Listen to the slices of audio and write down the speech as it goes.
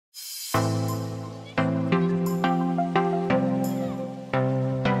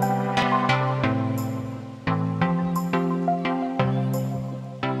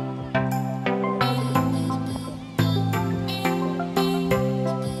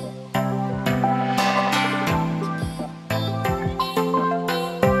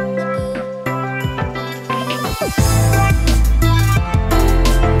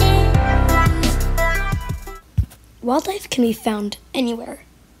can be found anywhere,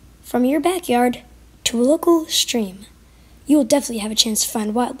 from your backyard to a local stream. You will definitely have a chance to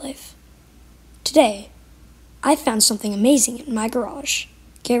find wildlife. Today, I found something amazing in my garage.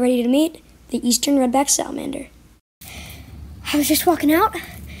 Get ready to meet the eastern redback salamander. I was just walking out,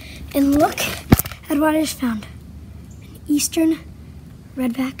 and look at what I just found. An eastern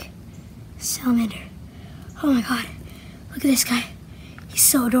redback salamander. Oh my god, look at this guy. He's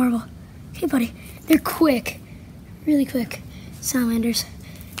so adorable. Okay, buddy, they're quick, really quick salamanders.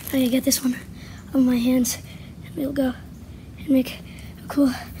 I gotta get this one on my hands, and we'll go and make a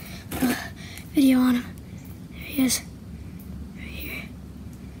cool video on him. There he is, right here.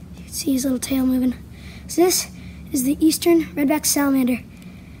 You can see his little tail moving. So this is the eastern redback salamander.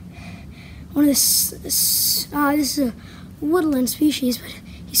 One of this is a woodland species, but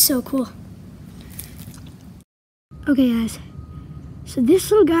he's so cool. Okay, guys. So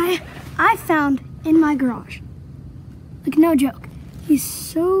this little guy I found in my garage. Like, no joke. He's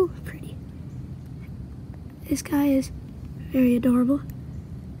so pretty. This guy is very adorable.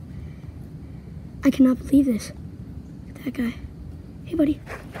 I cannot believe this. Look at that guy. Hey, buddy.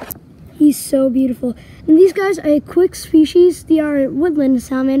 He's so beautiful. And these guys are a quick species. They are woodland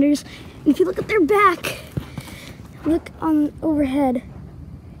salamanders. And if you look at their back, look on overhead,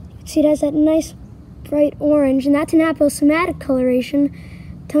 you can see it has that nice bright orange, and that's an aposematic coloration,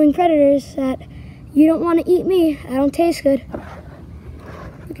 telling predators that you don't want to eat me, I don't taste good.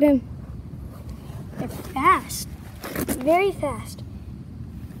 Look at him. They're fast, very fast.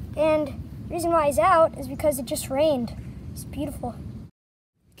 And the reason why he's out is because it just rained. It's beautiful.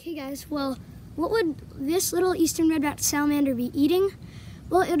 Okay guys, well, what would this little eastern redback salamander be eating?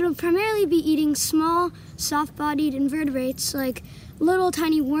 Well, it'll primarily be eating small, soft-bodied invertebrates like little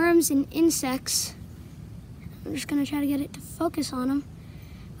tiny worms and insects. I'm just gonna try to get it to focus on him.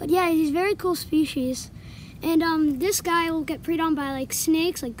 But yeah, he's a very cool species. And this guy will get preyed on by like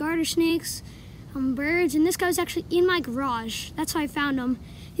snakes, like garter snakes, birds, and this guy was actually in my garage. That's how I found him.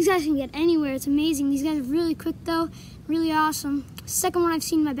 These guys can get anywhere, it's amazing. These guys are really quick though, really awesome. Second one I've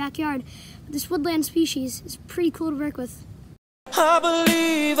seen in my backyard. But this woodland species is pretty cool to work with. I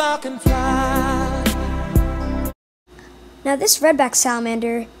believe I can fly. Now this redback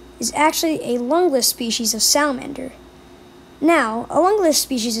salamander is actually a lungless species of salamander. Now, a lungless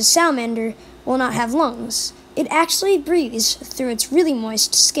species of salamander will not have lungs. It actually breathes through its really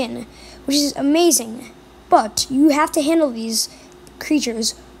moist skin, which is amazing. But you have to handle these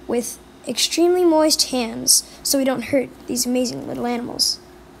creatures with extremely moist hands so we don't hurt these amazing little animals.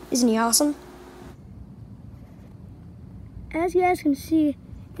 Isn't he awesome? As you guys can see,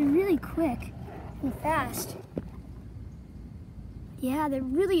 they're really quick and fast. Yeah, they're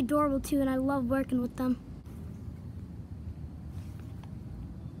really adorable too, and I love working with them.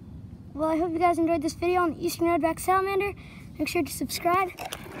 Well, I hope you guys enjoyed this video on the eastern redback salamander. Make sure to subscribe.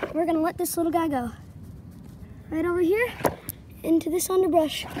 We're gonna let this little guy go. Right over here, into this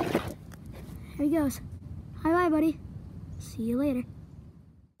underbrush. There he goes. Bye-bye, buddy. See you later.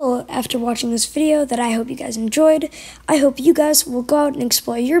 Well, after watching this video that I hope you guys enjoyed, I hope you guys will go out and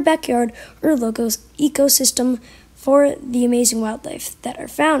explore your backyard or local ecosystem for the amazing wildlife that are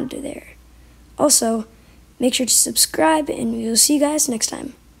found there. Also, make sure to subscribe, and we'll see you guys next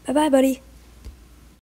time. Bye-bye, buddy.